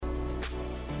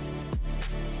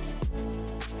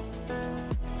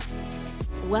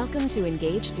Welcome to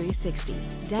Engage 360,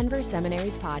 Denver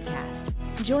Seminary's podcast.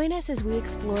 Join us as we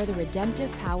explore the redemptive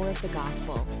power of the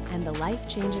gospel and the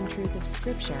life-changing truth of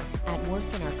Scripture at work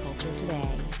in our culture today.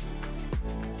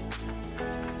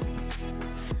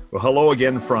 Well, hello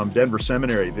again from Denver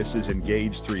Seminary. This is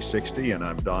Engage 360, and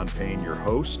I'm Don Payne, your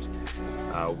host.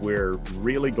 We're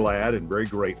really glad and very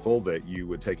grateful that you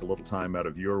would take a little time out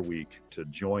of your week to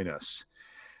join us.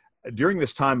 During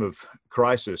this time of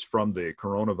crisis from the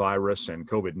coronavirus and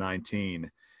COVID-19,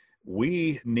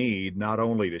 we need not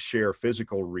only to share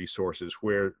physical resources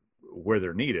where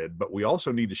they're needed, but we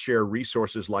also need to share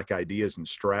resources like ideas and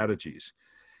strategies.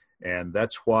 And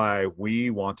that's why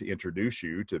we want to introduce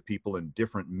you to people in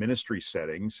different ministry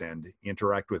settings and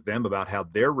interact with them about how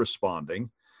they're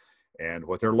responding and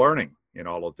what they're learning in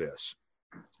all of this.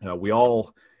 We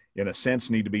all, in a sense,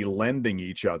 need to be lending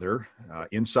each other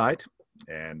insight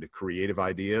and creative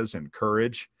ideas and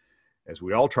courage as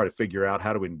we all try to figure out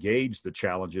how to engage the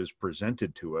challenges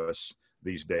presented to us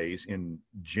these days in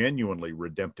genuinely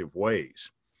redemptive ways.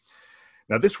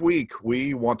 Now, this week,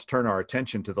 we want to turn our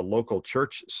attention to the local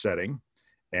church setting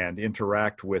and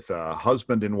interact with a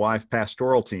husband and wife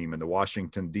pastoral team in the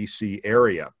Washington, D.C.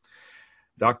 area.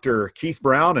 Dr. Keith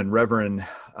Brown and Reverend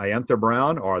Iantha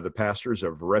Brown are the pastors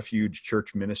of Refuge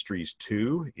Church Ministries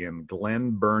 2 in Glen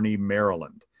Burnie,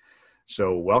 Maryland.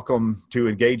 So welcome to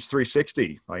Engage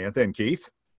 360, Iantha and Keith.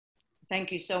 Thank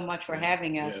you so much for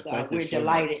having us. We're so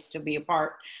delighted much to be a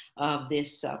part of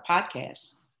this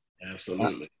podcast.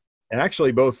 Absolutely.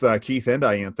 Actually, both Keith and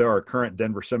Iantha are current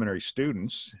Denver Seminary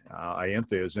students.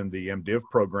 Iantha is in the MDiv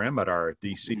program at our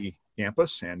DC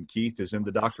campus, and Keith is in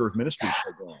the Doctor of Ministry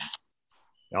program.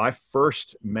 Now, I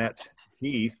first met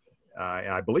Keith,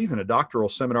 I believe, in a doctoral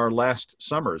seminar last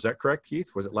summer. Is that correct,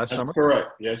 Keith? Was it last summer? That's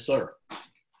correct. Yes, sir.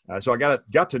 So I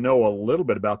got to know a little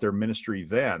bit about their ministry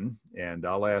then, and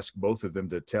I'll ask both of them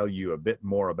to tell you a bit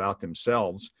more about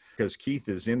themselves, because Keith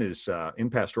is in his in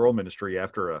pastoral ministry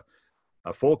after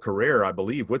a full career, I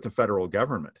believe, with the federal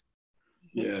government.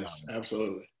 Yes,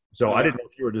 absolutely. So I didn't know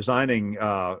if you were designing,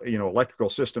 electrical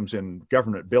systems in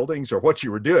government buildings or what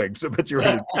you were doing. So, but you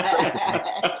were.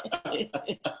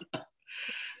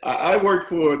 I worked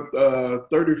for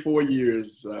 34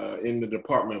 years in the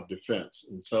Department of Defense,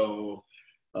 and so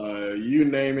you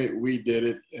name it, we did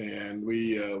it, and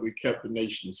we kept the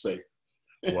nation safe.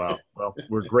 Wow. Well,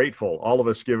 we're grateful. All of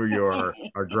us give you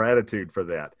our gratitude for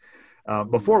that.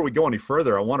 Before we go any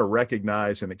further, I want to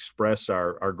recognize and express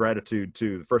our gratitude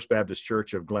to the First Baptist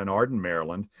Church of Glen Arden,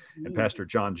 Maryland, and Pastor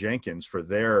John Jenkins for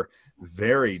their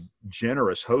very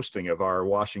generous hosting of our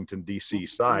Washington, D.C.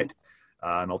 site.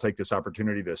 And I'll take this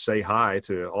opportunity to say hi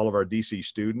to all of our D.C.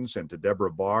 students and to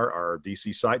Deborah Barr, our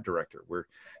D.C. site director. We're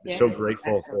so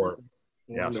grateful for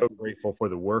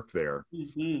the work there.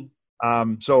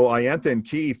 Mm-hmm. So Iantha and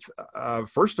Keith,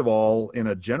 first of all, in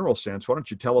a general sense, why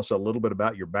don't you tell us a little bit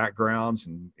about your backgrounds,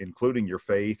 and including your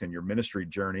faith and your ministry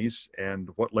journeys, and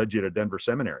what led you to Denver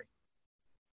Seminary?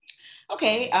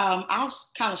 Okay, I'll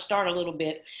kind of start a little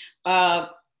bit.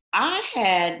 I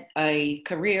had a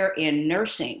career in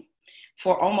nursing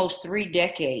for almost 3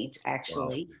 decades,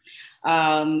 actually.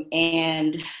 Wow.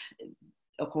 And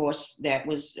of course, that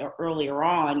was earlier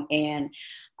on. And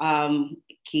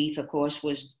Keith, of course,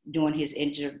 was doing his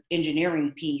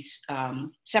engineering piece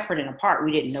separate and apart.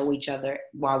 We didn't know each other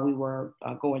while we were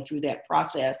going through that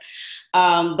process.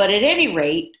 But at any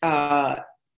rate, I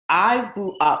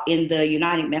grew up in the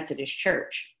United Methodist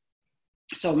Church.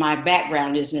 So my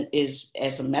background is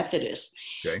as a Methodist.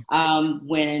 Okay.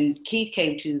 When Keith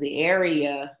came to the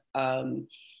area, and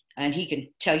he can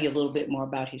tell you a little bit more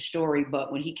about his story,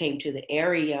 but when he came to the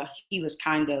area, he was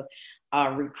kind of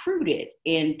recruited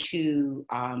into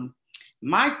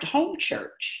my home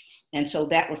church. And so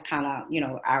that was kind of,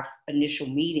 our initial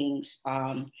meetings,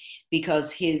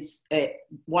 because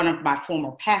one of my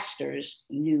former pastors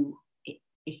knew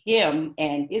him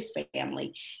and his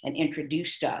family and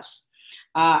introduced us.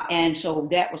 And so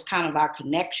that was kind of our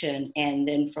connection. And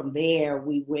then from there,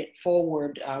 we went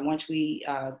forward. Once we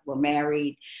were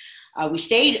married, we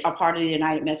stayed a part of the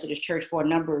United Methodist Church for a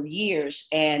number of years.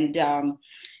 And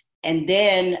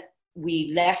then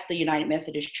we left the United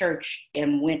Methodist Church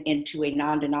and went into a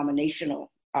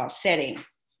non-denominational setting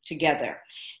together.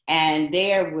 And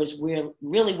there was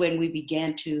really when we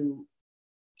began to.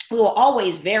 We were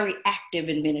always very active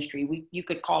in ministry. You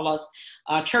could call us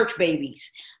church babies.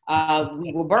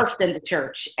 We were birthed in the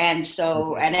church. And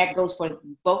so, and that goes for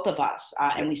both of us.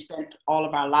 And we spent all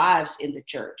of our lives in the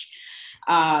church.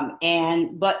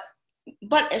 But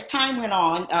as time went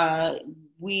on,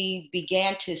 we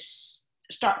began to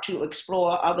start to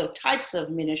explore other types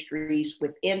of ministries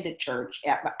within the church,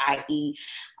 i.e.,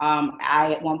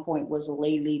 I at one point was a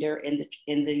lay leader in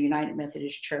the United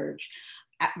Methodist Church.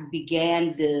 I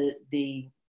began the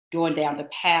going down the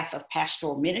path of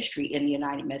pastoral ministry in the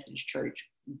United Methodist Church.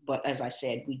 But as I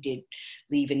said, we did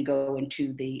leave and go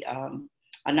into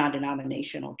a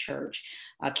non-denominational church.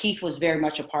 Keith was very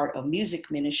much a part of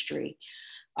music ministry,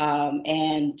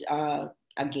 and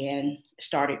again,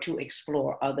 started to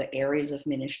explore other areas of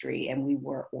ministry, and we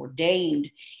were ordained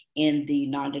in the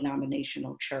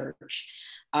non-denominational church.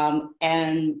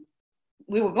 And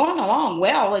we were going along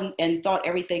well and thought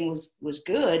everything was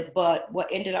good, but what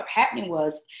ended up happening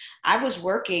was I was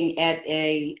working at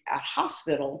a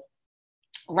hospital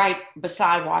right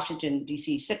beside Washington,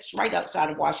 D.C., sits right outside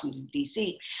of Washington,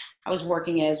 D.C. I was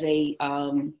working as a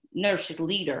nursing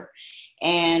leader,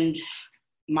 and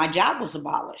my job was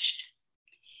abolished.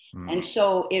 And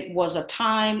so it was a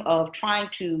time of trying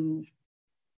to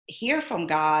hear from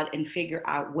God and figure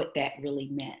out what that really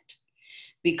meant.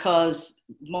 Because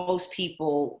most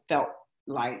people felt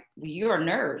like, well, you're a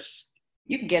nurse,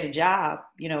 you can get a job,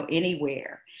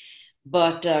 anywhere.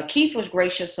 But Keith was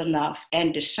gracious enough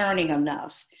and discerning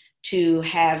enough to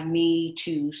have me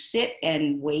to sit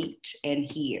and wait and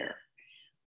hear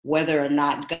whether or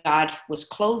not God was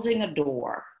closing a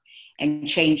door and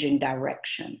changing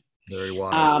direction. Very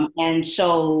wise. And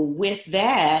so with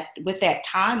that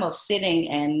time of sitting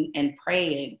and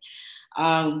praying,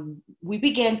 we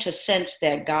began to sense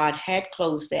that God had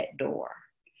closed that door,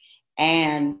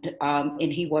 and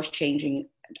He was changing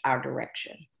our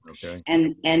direction. Okay.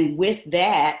 And with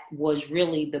that was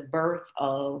really the birth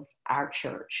of our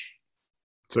church.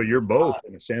 So you're both,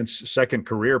 in a sense, second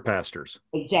career pastors.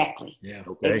 Exactly. Yeah.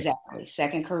 Okay. Exactly.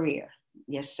 Second career.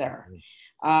 Yes, sir.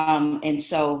 And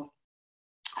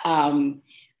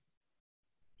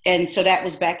so that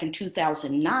was back in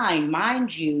 2009.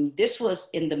 Mind you, this was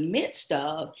in the midst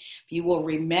of, if you will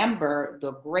remember,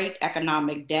 the great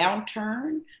economic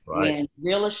downturn, Right. when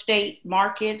real estate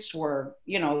markets were,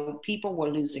 people were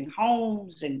losing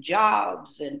homes and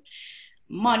jobs and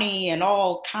money and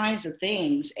all kinds of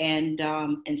things. And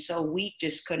so we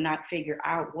just could not figure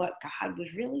out what God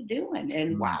was really doing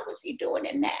and why was He doing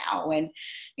it now. And,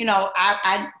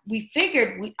 we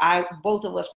figured both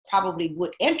of us probably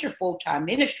would enter full-time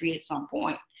ministry at some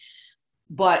point,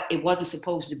 but it wasn't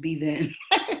supposed to be then.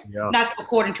 Yeah. Not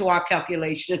according to our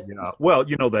calculations. Yeah. Well,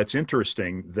 that's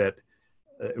interesting that,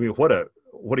 what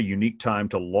a unique time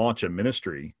to launch a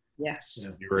ministry. Yes.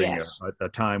 During a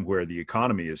time where the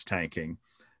economy is tanking.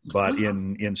 But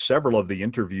in several of the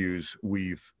interviews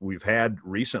we've had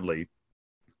recently,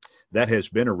 that has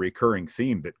been a recurring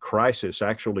theme, that crisis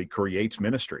actually creates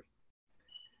ministry.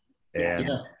 And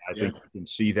I think you can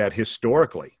see that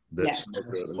historically, that some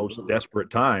of the most desperate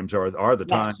times are the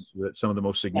times that some of the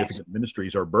most significant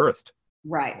ministries are birthed.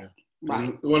 Right. Yeah.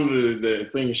 Right. One of the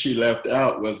things she left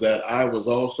out was that I was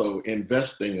also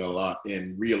investing a lot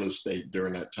in real estate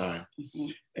during that time.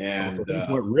 And things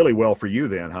went really well for you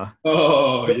then, huh?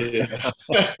 Oh, yeah.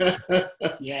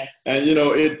 Yes. And,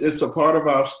 it's a part of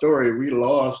our story. We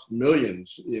lost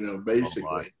millions,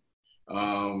 basically.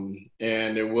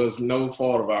 And it was no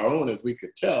fault of our own, as we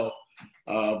could tell.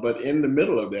 But in the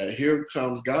middle of that, here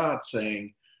comes God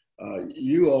saying,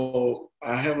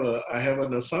 I have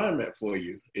an assignment for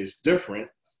you. It's different,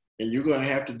 and you're going to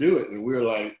have to do it. And we're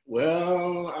like,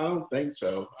 well, I don't think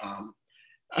so.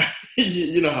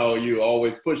 You know how you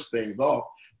always push things off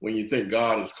when you think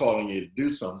God is calling you to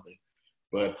do something.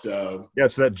 But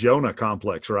it's that Jonah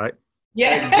complex, right?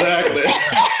 Yeah, exactly.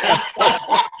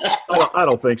 I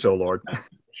don't think so, Lord.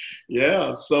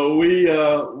 Yeah. So we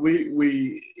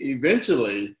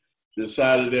eventually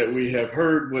decided that we have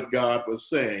heard what God was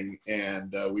saying,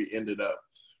 and we ended up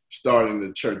starting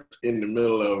the church in the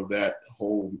middle of that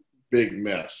whole big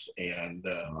mess. And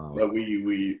but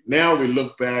we now we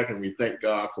look back and we thank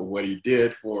God for what He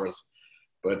did for us.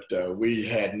 But we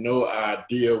had no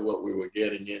idea what we were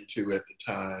getting into at the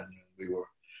time. We were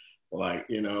like,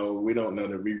 we don't know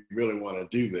that we really want to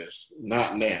do this.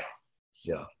 Not now.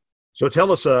 Yeah. So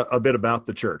tell us a bit about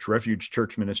the church, Refuge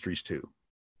Church Ministries 2.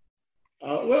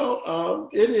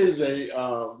 It is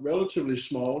a relatively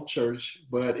small church,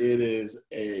 but it is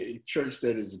a church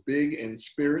that is big in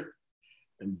spirit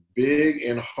and big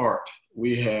in heart.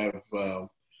 We have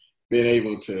been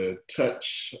able to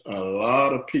touch a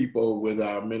lot of people with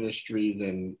our ministries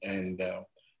and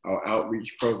our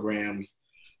outreach programs,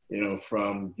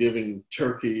 from giving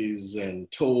turkeys and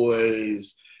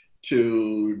toys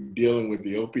to dealing with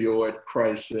the opioid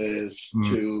crisis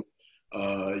to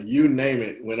you name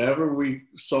it. Whenever we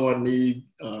saw a need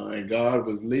and God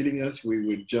was leading us, we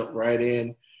would jump right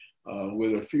in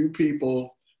with a few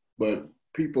people, but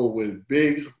people with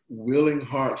big, willing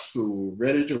hearts who were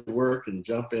ready to work and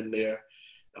jump in there.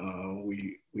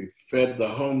 We fed the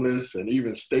homeless and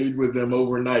even stayed with them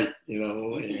overnight,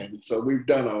 and so we've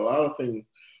done a lot of things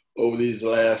over these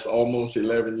last almost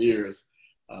 11 years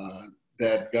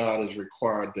that God has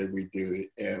required that we do.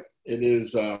 And it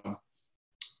is,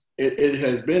 it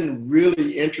has been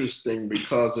really interesting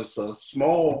because it's a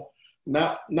small,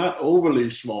 not overly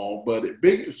small, but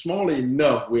small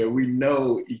enough where we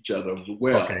know each other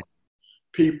well. Okay.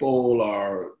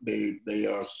 People they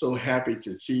are so happy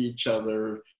to see each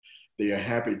other. They are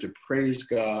happy to praise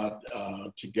God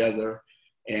together.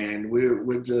 And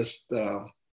we're just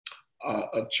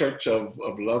a church of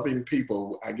loving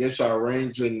people. I guess our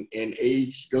range in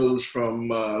age goes from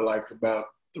like about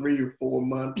 3 or 4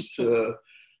 months to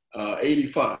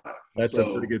 85. That's a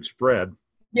pretty good spread.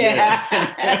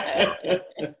 Yeah.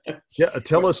 Yeah.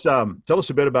 Tell us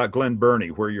a bit about Glen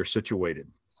Burnie, where you're situated.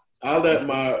 I'll let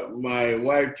my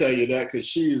wife tell you that because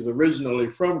she is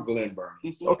originally from Glen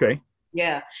Burnie. So. Okay.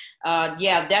 Yeah.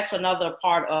 That's another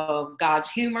part of God's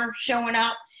humor showing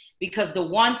up, because the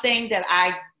one thing that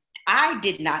I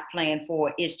did not plan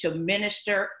for is to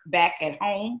minister back at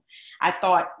home. I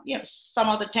thought, some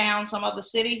other town, some other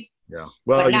city. Yeah.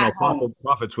 Well,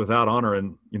 prophets without honor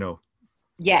and,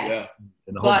 Yes. Yeah.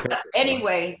 But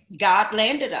anyway, God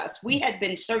landed us. We had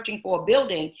been searching for a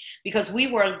building because we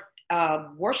were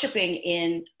worshiping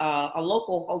in a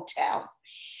local hotel.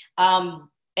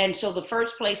 And so the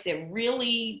first place that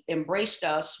really embraced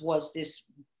us was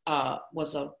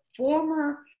was a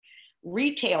former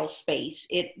retail space.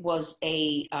 It was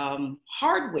a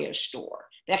hardware store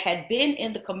that had been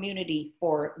in the community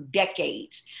for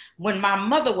decades. When my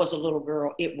mother was a little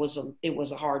girl, it was a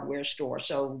hardware store.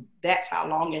 So that's how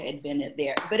long it had been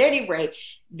there. But anyway,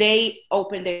 they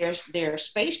opened their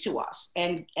space to us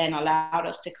and allowed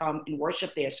us to come and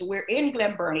worship there. So we're in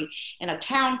Glen Burnie in a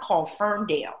town called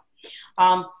Ferndale.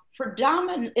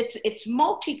 It's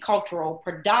multicultural,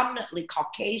 predominantly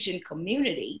Caucasian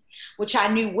community, which I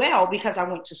knew well because I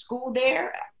went to school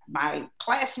there. My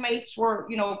classmates were,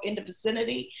 in the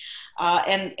vicinity,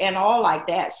 and all like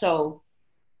that. So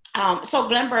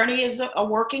Glen Burnie is a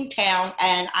working town,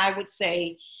 and I would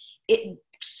say it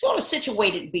sort of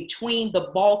situated between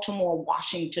the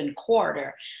Baltimore-Washington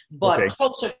corridor, but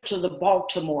closer to the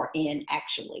Baltimore end,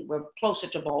 actually. We're closer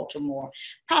to Baltimore,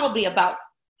 probably about,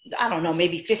 I don't know,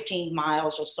 maybe 15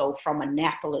 miles or so from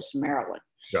Annapolis, Maryland.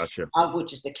 Gotcha.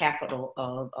 Which is the capital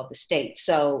of the state.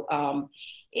 So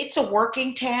it's a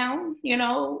working town,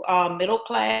 middle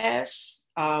class,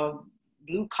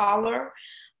 blue collar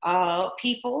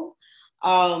people.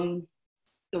 A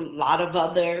lot of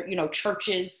other,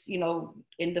 churches,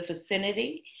 in the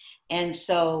vicinity. And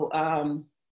so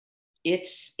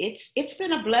it's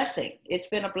been a blessing. It's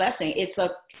been a blessing.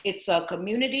 It's a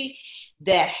community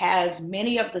that has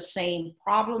many of the same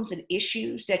problems and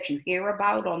issues that you hear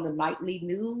about on the nightly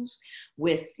news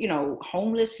with,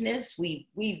 homelessness.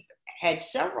 We've had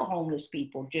several homeless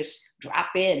people just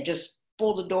drop in, just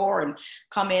pull the door and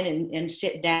come in and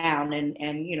sit down,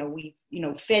 and we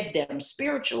fed them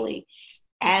spiritually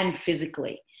and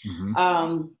physically.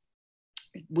 Mm-hmm.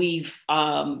 We've,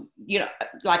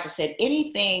 like I said,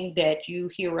 anything that you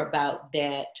hear about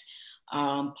that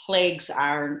plagues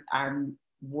our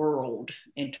world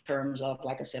in terms of,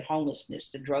 like I said, homelessness,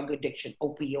 the drug addiction,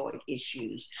 opioid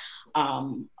issues,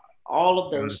 all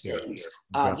of those things.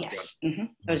 Yes, mm-hmm.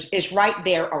 It's right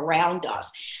there around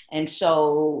us. And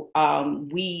so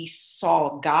we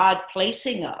saw God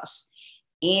placing us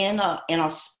in a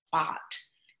spot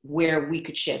where we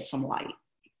could shed some light.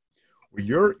 Well,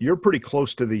 you're pretty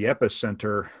close to the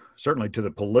epicenter, certainly to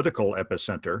the political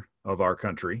epicenter of our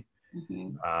country.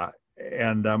 Mm-hmm.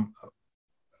 And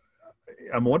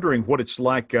I'm wondering what it's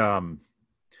like with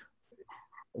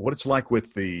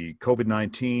the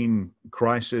COVID-19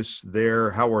 crisis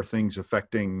there. How are things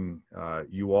affecting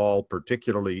you all,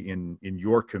 particularly in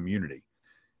your community?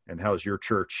 And how's your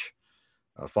church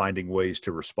finding ways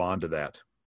to respond to that?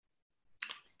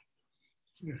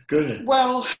 Good.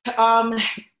 Well,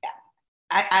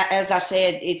 as I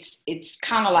said, it's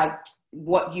kind of like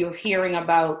what you're hearing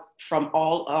about from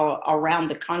all around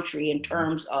the country in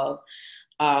terms of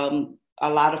a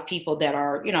lot of people that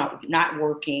are, not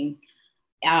working,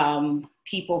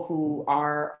 people who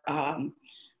are,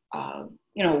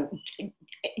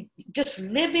 just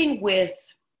living with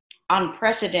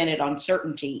unprecedented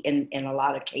uncertainty in a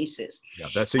lot of cases. Yeah,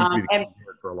 that seems to be the key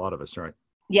word for a lot of us, right?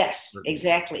 Yes,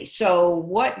 exactly. So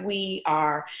what we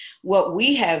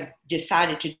have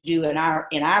decided to do in our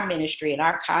ministry, in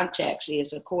our context,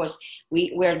 is, of course,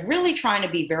 we're really trying to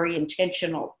be very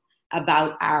intentional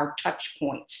about our touch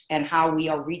points and how we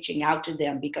are reaching out to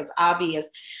them, because obvious,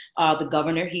 the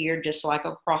governor here, just like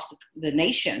across the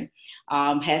nation,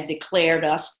 has declared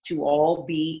us to all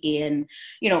be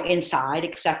inside,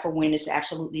 except for when it's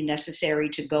absolutely necessary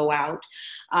to go out.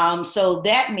 So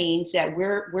that means that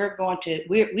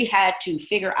we had to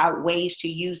figure out ways to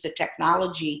use the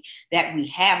technology that we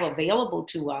have available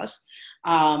to us,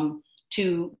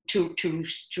 to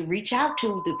reach out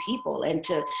to the people and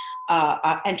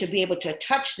to be able to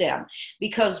touch them.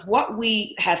 Because what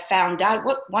we have found out,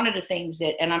 one of the things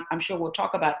that, and I'm sure we'll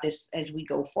talk about this as we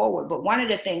go forward, but one of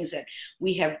the things that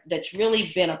that's really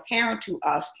been apparent to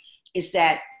us is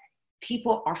that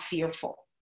people are fearful.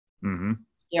 Mm-hmm.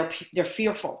 They're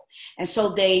fearful. And so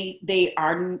they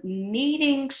are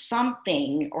needing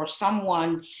something or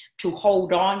someone to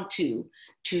hold on to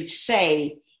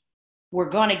say, we're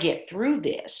going to get through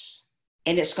this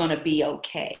and it's going to be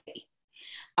okay.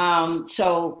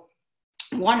 So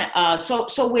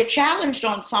we're challenged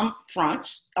on some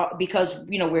fronts because,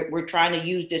 we're trying to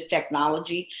use this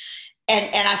technology.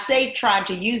 And I say trying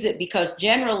to use it because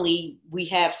generally we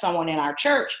have someone in our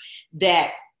church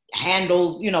that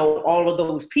handles, all of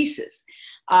those pieces.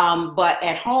 But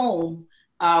at home,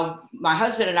 my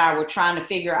husband and I were trying to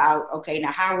figure out, okay,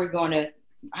 now how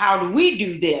do we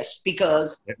do this?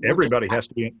 Because everybody has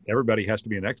to be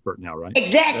an expert now, right?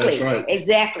 Exactly. That's right.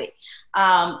 Exactly.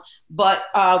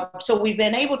 So we've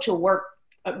been able to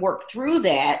work through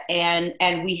that,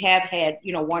 and we have had,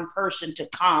 one person to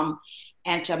come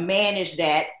and to manage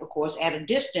that, of course, at a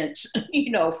distance,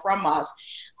 from us,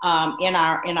 in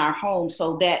our home.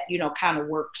 So that, kind of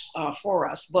works for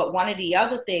us. But one of the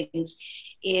other things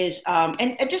is,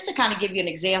 and just to kind of give you an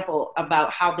example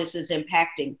about how this is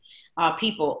impacting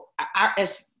people,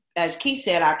 as Keith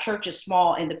said, our church is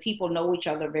small and the people know each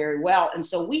other very well. And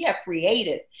so we have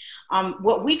created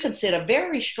what we consider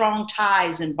very strong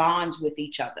ties and bonds with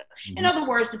each other. Mm-hmm. In other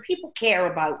words, the people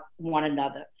care about one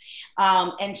another.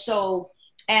 And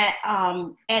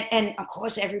of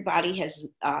course, everybody has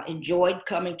enjoyed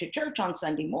coming to church on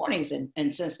Sunday mornings.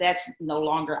 And since that's no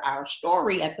longer our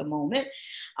story at the moment,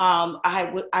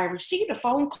 I received a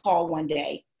phone call one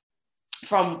day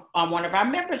from one of our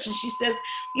members, and she says,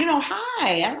 hi.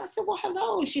 And I said, well,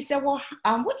 hello. And she said, well,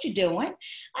 what you doing?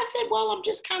 I said, well, I'm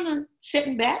just kind of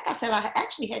sitting back. I said, I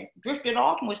actually had drifted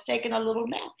off and was taking a little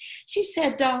nap. She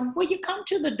said, will you come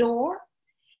to the door?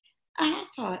 And I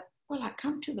thought, will I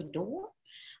come to the door?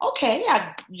 Okay,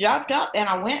 I jumped up and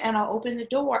I went and I opened the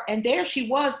door, and there she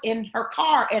was in her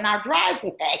car in our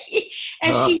driveway.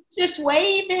 And she just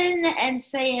waving and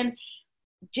saying,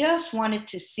 just wanted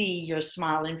to see your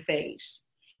smiling face.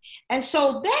 And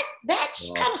so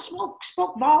that's kind of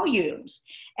spoke volumes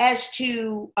as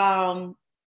to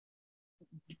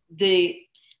the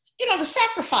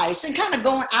sacrifice and kind of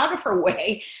going out of her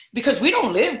way, because we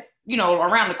don't live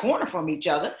around the corner from each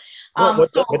other.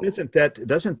 But doesn't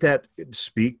that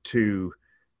speak to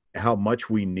how much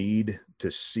we need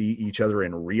to see each other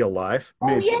in real life?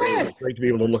 I mean, it's great to be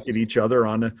able to look at each other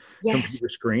on a computer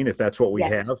screen if that's what we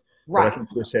have. Right. But I think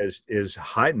this is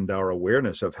heightened our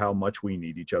awareness of how much we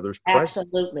need each other's presence.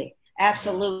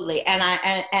 Absolutely. And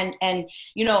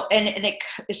it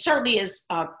certainly is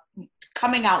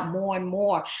coming out more and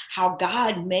more how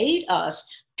God made us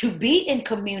to be in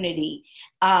community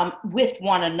with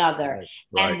one another,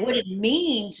 right. And what it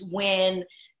means when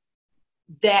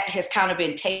that has kind of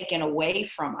been taken away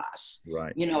from us,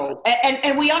 right?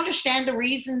 And we understand the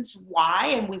reasons why,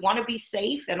 and we want to be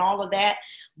safe and all of that.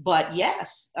 But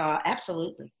yes,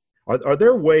 absolutely. Are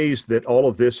there ways that all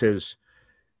of this has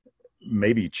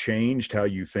maybe changed how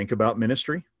you think about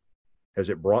ministry? Has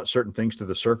it brought certain things to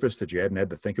the surface that you hadn't had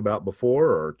to think about before,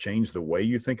 or changed the way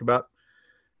you think about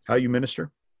how you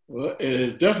minister? Well, it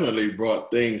has definitely brought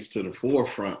things to the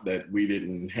forefront that we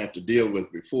didn't have to deal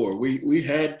with before. We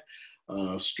had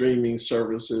streaming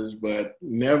services, but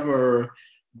never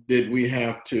did we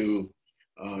have to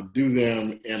do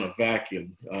them in a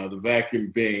vacuum, the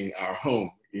vacuum being our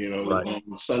home, right.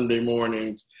 On Sunday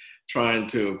mornings, trying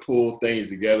to pull things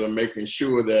together, making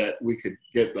sure that we could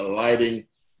get the lighting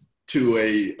to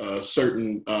a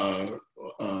certain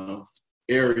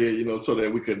area, so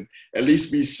that we could at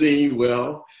least be seen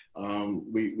well.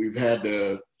 We've had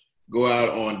to go out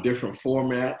on different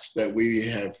formats that we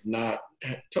have not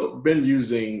been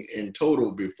using in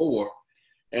total before.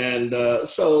 And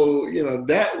so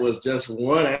that was just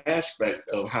one aspect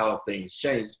of how things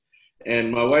changed.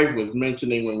 And my wife was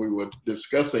mentioning when we were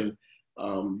discussing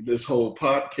this whole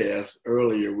podcast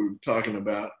earlier, we were talking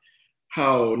about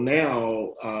how now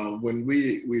when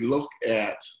we look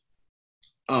at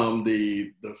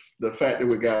the fact that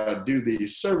we got to do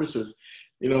these services,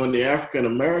 in the African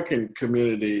American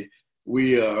community,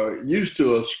 we are used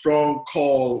to a strong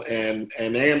call and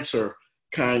answer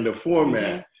kind of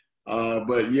format.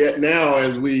 But yet now,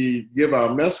 as we give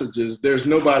our messages, there's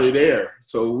nobody there.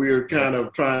 So we're kind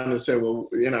of trying to say, well,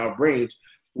 in our brains,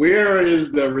 where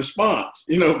is the response?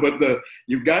 But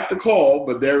you got the call,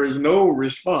 but there is no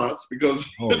response because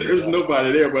there's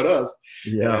nobody there but us.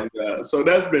 Yeah. And so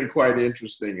that's been quite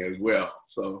interesting as well.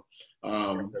 So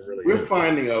we're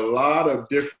finding a lot of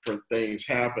different things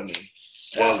happening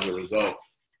as a result.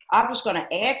 I was going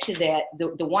to add to that.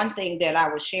 The one thing that I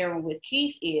was sharing with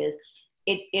Keith is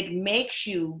it makes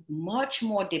you much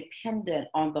more dependent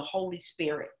on the Holy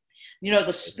Spirit.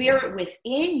 The Spirit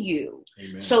within you.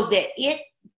 Amen.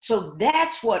 So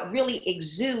that's what really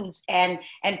exudes and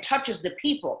touches the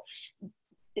people.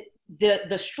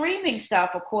 The streaming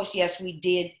stuff, of course, yes, we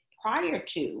did prior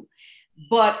to,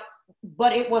 but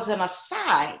it was an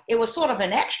aside. It was sort of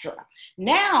an extra.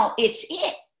 Now it's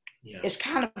it. Yeah. It's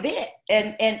kind of it.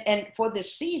 And for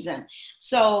this season.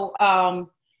 So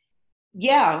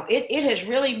it has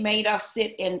really made us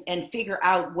sit and figure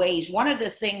out ways. One of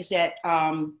the things that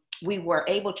we were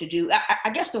able to do,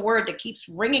 I guess the word that keeps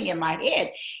ringing in my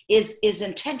head is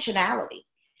intentionality.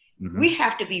 Mm-hmm. We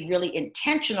have to be really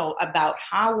intentional about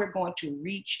how we're going to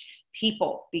reach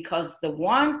people, because the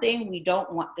one thing we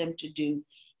don't want them to do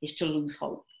is to lose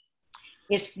hope.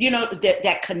 It's,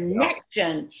 that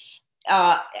connection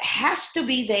has to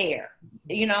be there,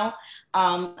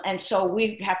 and so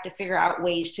we have to figure out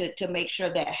ways to make sure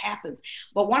that happens.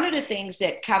 But one of the things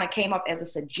that kind of came up as a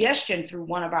suggestion through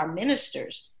one of our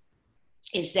ministers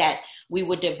is that we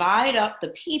would divide up the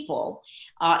people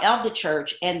of the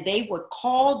church, and they would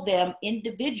call them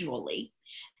individually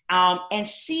and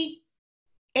see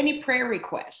any prayer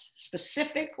requests,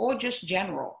 specific or just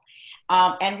general.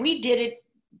 And we did it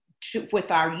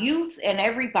with our youth and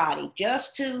everybody,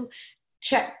 just to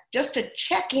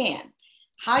check in.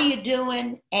 How you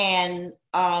doing? And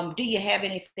do you have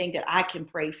anything that I can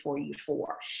pray for you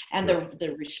for? And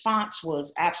the response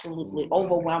was absolutely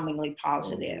overwhelmingly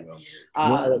positive.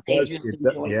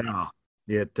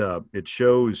 It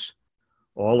shows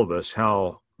all of us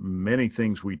how many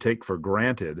things we take for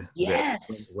granted. Yes.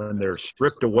 That when they're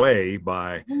stripped away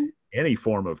by any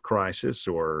form of crisis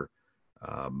or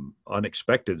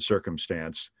unexpected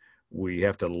circumstance, we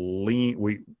have to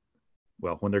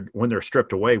when they're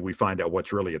stripped away, we find out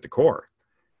what's really at the core,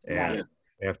 and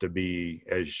have to be,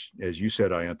 as you said,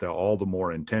 Ayantha, all the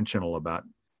more intentional about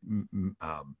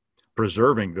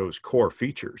preserving those core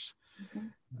features.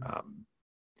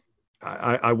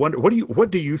 I wonder,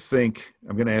 what do you think?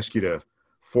 I'm going to ask you to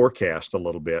forecast a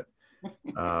little bit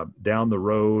down the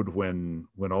road when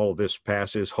all of this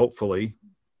passes. Hopefully,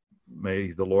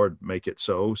 may the Lord make it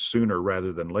so sooner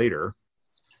rather than later.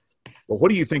 But what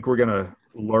do you think we're going to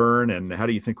learn, and how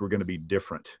do you think we're going to be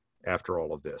different after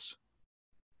all of this?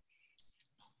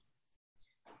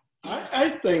 I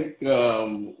think,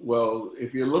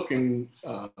 if you're looking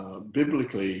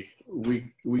biblically,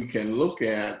 we can look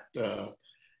at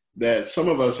that some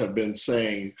of us have been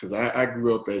saying, because I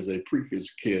grew up as a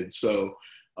preacher's kid, so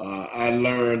I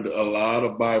learned a lot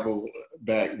of Bible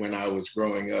back when I was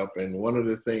growing up, and one of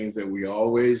the things that we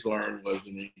always learned was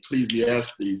in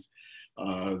Ecclesiastes,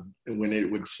 when it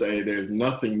would say there's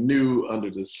nothing new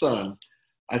under the sun.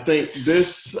 I think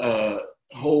this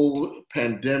whole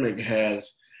pandemic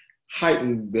has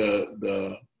heightened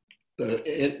the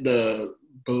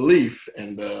belief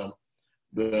and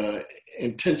the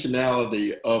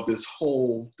intentionality of this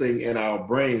whole thing in our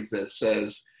brains that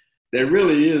says there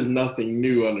really is nothing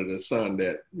new under the sun,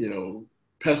 that,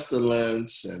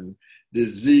 pestilence and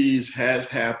disease has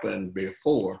happened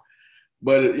before.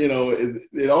 But,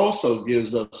 it also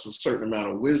gives us a certain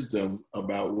amount of wisdom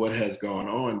about what has gone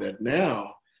on, that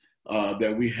now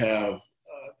that we have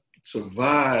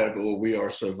survived, or we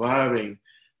are surviving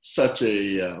such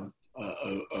a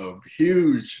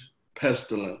huge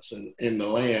pestilence in the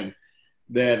land,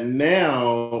 that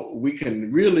now we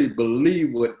can really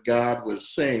believe what God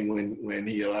was saying when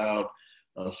he allowed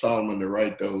Solomon to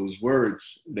write those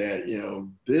words, that,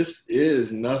 this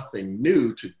is nothing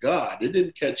new to God. It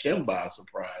didn't catch him by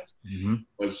surprise,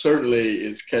 but certainly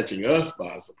it's catching us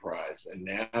by surprise. And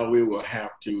now we will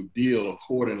have to deal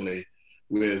accordingly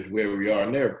with where we are.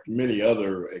 And there are many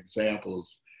other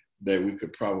examples that we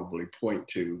could probably point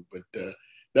to, but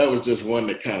that was just one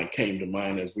that kind of came to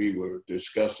mind as we were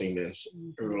discussing this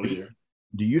earlier.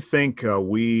 Do you think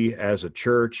we as a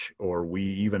church, or we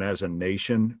even as a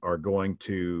nation, are going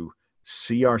to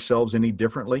see ourselves any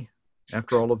differently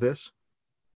after all of this?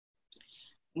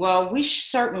 Well, we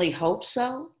certainly hope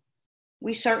so.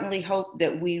 We certainly hope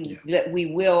that we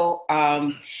will.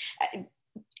 And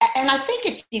I think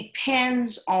it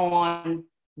depends on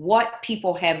what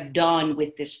people have done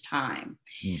with this time.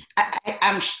 Mm.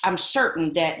 I'm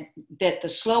certain that the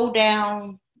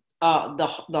slowdown,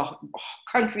 the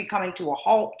country coming to a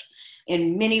halt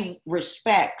in many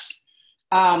respects,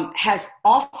 has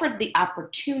offered the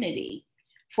opportunity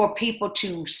for people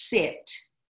to sit,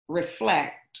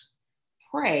 reflect,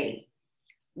 pray,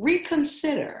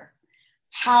 reconsider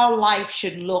how life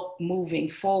should look moving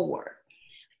forward.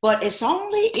 But it's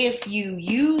only if you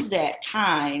use that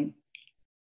time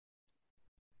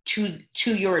to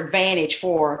your advantage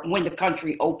for when the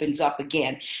country opens up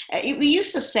again. We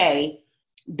used to say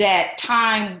that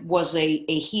time was a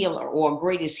healer, or a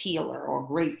greatest healer, or a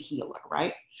great healer,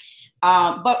 right?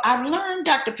 But I've learned,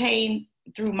 Dr. Payne,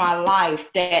 through my life,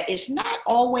 that it's not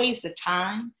always the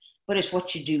time, but it's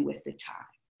what you do with the time.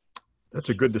 That's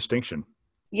a good distinction.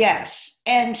 Yes.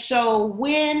 And so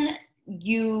when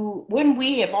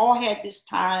we have all had this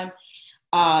time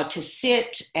to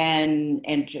sit and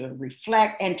to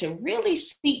reflect and to really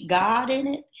seek God in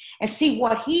it and see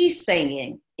what He's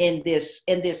saying in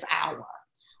this hour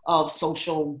of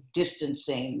social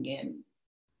distancing and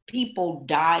people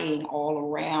dying all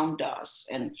around us.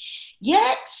 And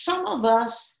yet some of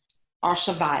us are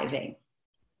surviving.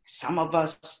 Some of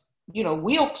us,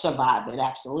 we'll survive it.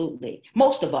 Absolutely.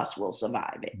 Most of us will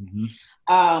survive it.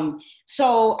 Mm-hmm.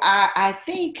 So I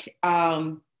think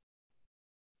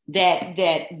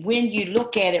that when you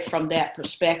look at it from that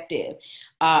perspective,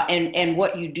 and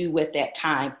what you do with that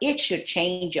time, it should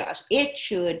change us.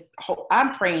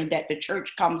 I'm praying that the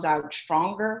church comes out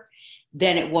stronger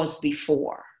than it was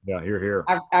before. Yeah, hear, hear.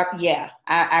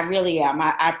 I really am.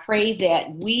 I pray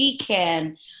that we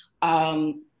can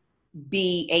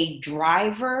be a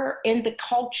driver in the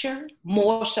culture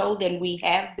more so than we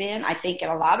have been. I think in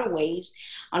a lot of ways,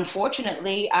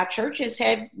 unfortunately, our churches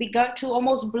have begun to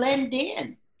almost blend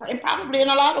in. And probably in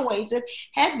a lot of ways, it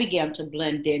had begun to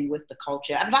blend in with the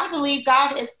culture. And I believe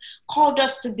God has called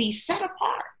us to be set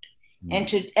apart.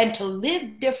 Mm. and to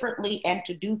live differently and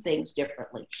to do things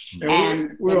differently.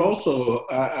 And we're also,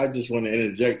 I just want to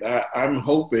interject, I'm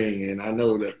hoping, and I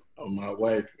know that my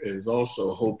wife is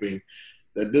also hoping,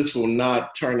 that this will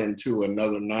not turn into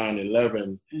another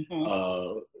 9/11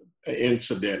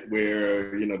 incident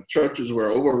where, churches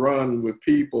were overrun with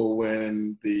people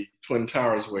when the Twin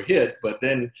Towers were hit, but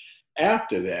then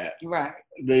after that, right,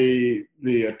 the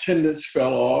attendance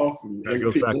fell off. That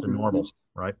goes back to normal,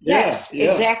 right? Yes,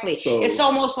 yeah. Exactly. So, it's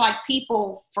almost like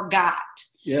people forgot.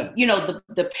 Yeah.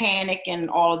 The panic and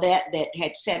all of that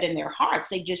had set in their hearts.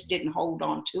 They just didn't hold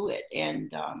on to it. And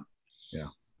yeah,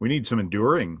 we need some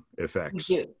enduring effects.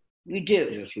 We do.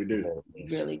 Yes, we do. We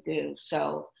really do.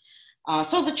 So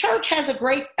the church has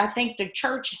I think the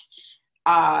church,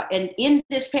 and in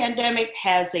this pandemic,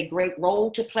 has a great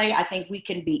role to play. I think we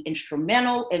can be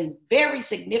instrumental and very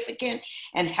significant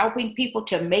in helping people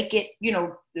to make it,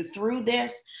 through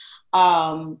this.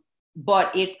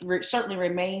 But it certainly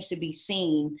remains to be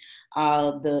seen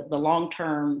the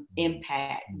long-term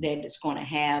impact that it's going to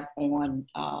have on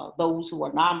those who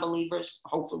are non-believers.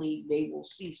 Hopefully they will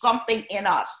see something in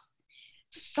us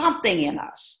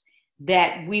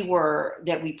that we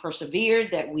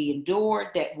persevered, that we endured,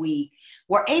 that we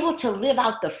were able to live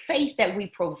out the faith that we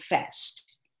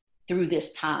professed through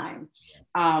this time.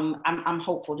 I'm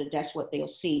hopeful that that's what they'll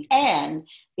see, and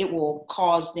it will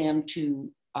cause them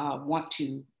to want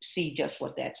to see just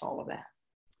what that's all about.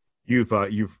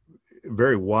 You've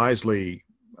very wisely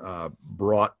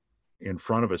brought in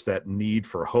front of us that need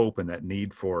for hope and that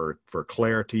need for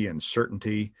clarity and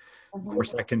certainty. Mm-hmm. Of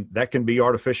course, that can be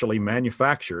artificially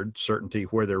manufactured, certainty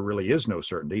where there really is no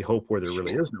certainty, hope where there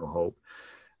really is no hope.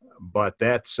 But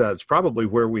that's it's probably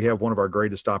where we have one of our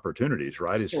greatest opportunities,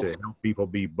 right? Is to help people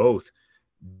be both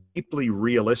deeply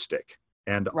realistic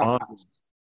and honest,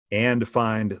 and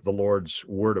find the Lord's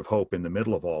word of hope in the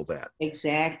middle of all that.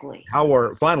 Exactly.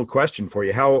 Final question for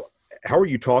you. How are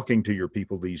you talking to your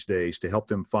people these days to help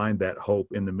them find that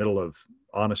hope in the middle of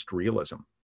honest realism?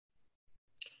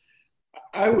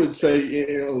 I would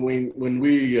say, when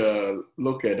we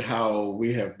look at how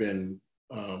we have been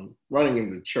running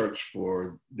in the church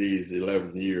for these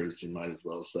 11 years, you might as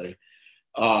well say,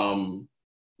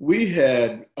 we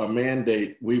had a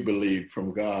mandate, we believe,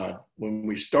 from God when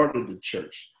we started the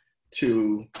church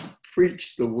to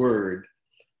preach the word,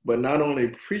 but not only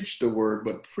preach the word,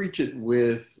 but preach it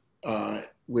with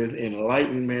with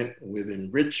enlightenment, with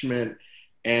enrichment,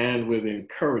 and with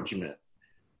encouragement.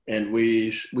 And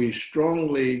we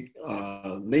strongly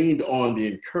leaned on the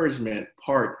encouragement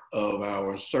part of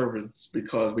our service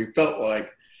because we felt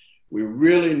like we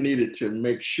really needed to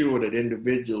make sure that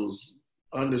individuals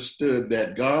understood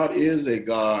that God is a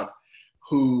God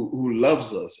who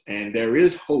loves us and there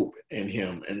is hope in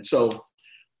him. And so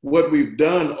what we've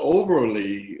done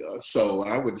overly, so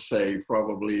I would say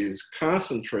probably, is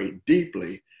concentrate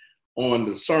deeply on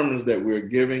the sermons that we're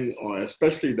giving,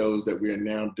 especially those that we are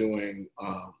now doing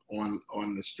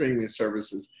on the streaming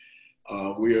services.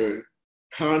 We are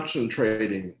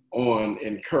concentrating on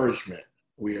encouragement.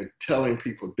 We are telling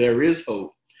people there is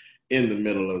hope in the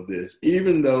middle of this.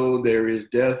 Even though there is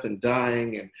death and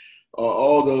dying and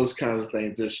all those kinds of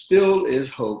things, there still is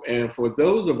hope. And for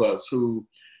those of us who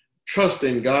trust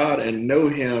in God and know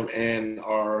him and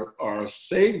are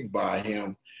saved by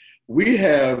him, we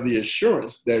have the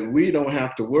assurance that we don't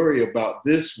have to worry about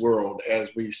this world as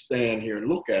we stand here and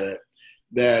look at it,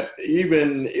 that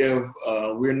even if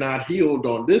we're not healed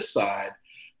on this side,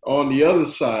 on the other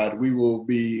side, we will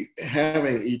be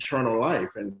having eternal life.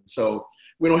 And so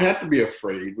we don't have to be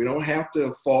afraid. We don't have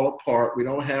to fall apart. We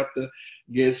don't have to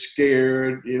get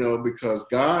scared, because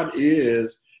God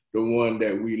is the one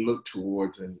that we look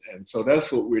towards. And so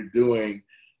that's what we're doing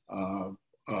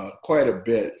quite a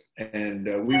bit. And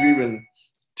we've even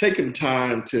taken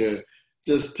time to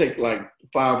just take like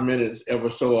 5 minutes ever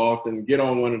so often, get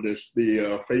on one of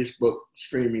the Facebook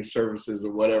streaming services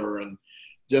or whatever, and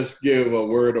just give a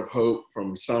word of hope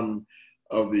from some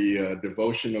of the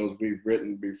devotionals we've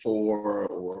written before,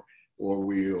 or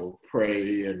we'll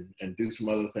pray and do some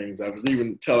other things. I was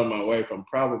even telling my wife I'm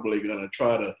probably going to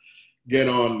try to get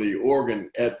on the organ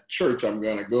at the church. I'm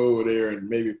going to go over there and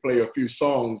maybe play a few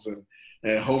songs,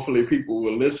 and hopefully people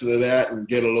will listen to that and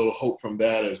get a little hope from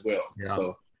that as well. Yeah.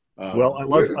 So, well, I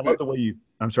love the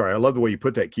way you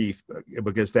put that, Keith,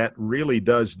 because that really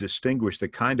does distinguish the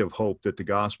kind of hope that the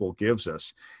gospel gives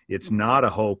us. It's not a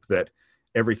hope that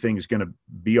everything's going to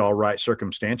be all right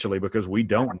circumstantially, because we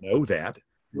don't know that.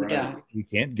 Right. Yeah. We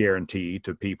can't guarantee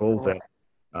to people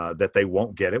that they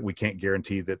won't get it. We can't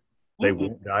guarantee that they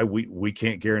won't die. We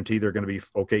can't guarantee they're going to be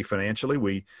okay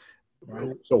financially.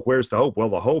 So where's the hope? Well,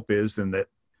 the hope is then that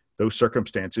those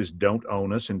circumstances don't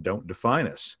own us and don't define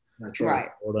us. That's Right.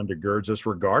 The Lord undergirds us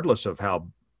regardless of how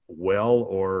well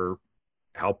or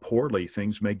how poorly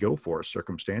things may go for us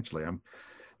circumstantially.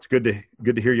 It's good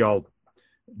to hear y'all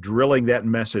drilling that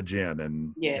message in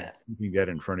and keeping that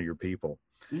in front of your people.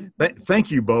 Mm-hmm. Thank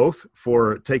you both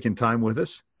for taking time with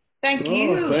us. Thank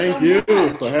you. Thank you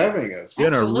for having us.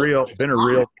 Been a real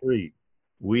treat.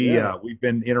 Yeah. We've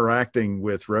been interacting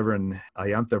with Reverend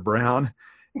Ayantha Brown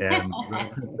and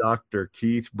Reverend Dr.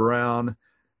 Keith Brown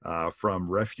from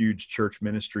Refuge Church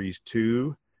Ministries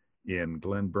 2 in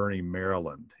Glen Burnie,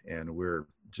 Maryland. And we're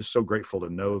just so grateful to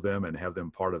know them and have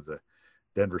them part of the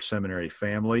Denver Seminary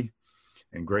family,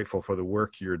 and grateful for the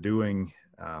work you're doing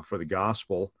for the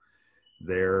gospel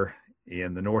there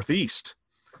in the Northeast.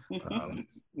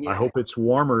 I hope it's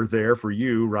warmer there for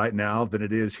you right now than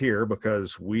it is here,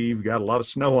 because we've got a lot of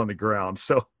snow on the ground.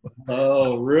 So,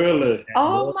 oh, really?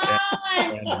 Oh, my.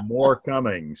 And more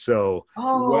coming. So,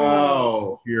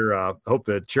 wow. Hope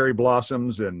the cherry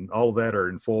blossoms and all of that are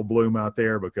in full bloom out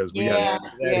there, because we got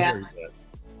that here yet.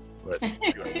 But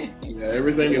yeah,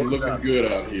 everything is looking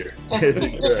good out here.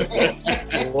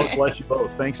 Good. Lord bless you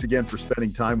both. Thanks again for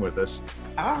spending time with us.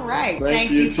 All right. Thank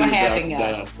you for having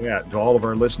us. Yeah, to all of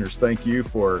our listeners, thank you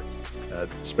for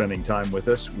spending time with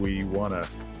us. We want to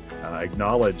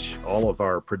acknowledge all of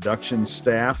our production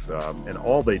staff and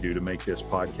all they do to make this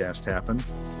podcast happen.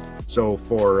 So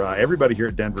for everybody here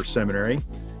at Denver Seminary,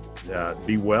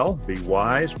 be well, be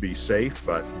wise, be safe,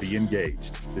 but be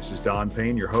engaged. This is Don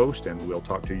Payne, your host, and we'll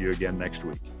talk to you again next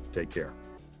week. Take care.